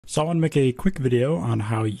So I want to make a quick video on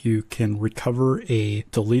how you can recover a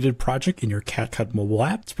deleted project in your CapCut Mobile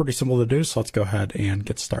App. It's pretty simple to do, so let's go ahead and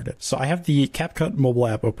get started. So I have the CapCut Mobile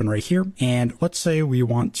App open right here, and let's say we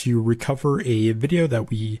want to recover a video that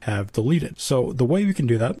we have deleted. So the way we can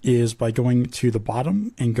do that is by going to the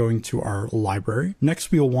bottom and going to our library.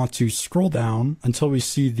 Next, we will want to scroll down until we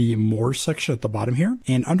see the More section at the bottom here.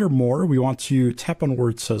 And under More, we want to tap on where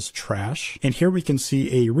it says Trash. And here we can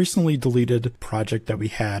see a recently deleted project that we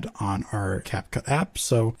had on our CapCut app.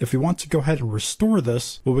 So if we want to go ahead and restore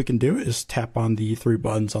this, what we can do is tap on the three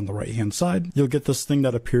buttons on the right hand side. You'll get this thing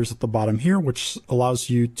that appears at the bottom here, which allows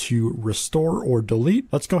you to restore or delete.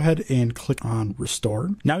 Let's go ahead and click on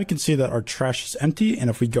Restore. Now we can see that our trash is empty. And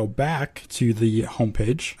if we go back to the home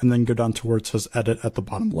page and then go down to where it says Edit at the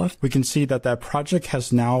bottom left, we can see that that project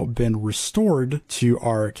has now been restored to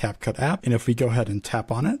our CapCut app. And if we go ahead and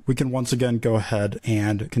tap on it, we can once again go ahead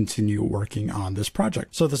and continue working on this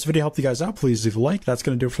project. So if this video helped you guys out, please leave a like. That's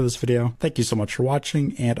going to do it for this video. Thank you so much for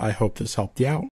watching, and I hope this helped you out.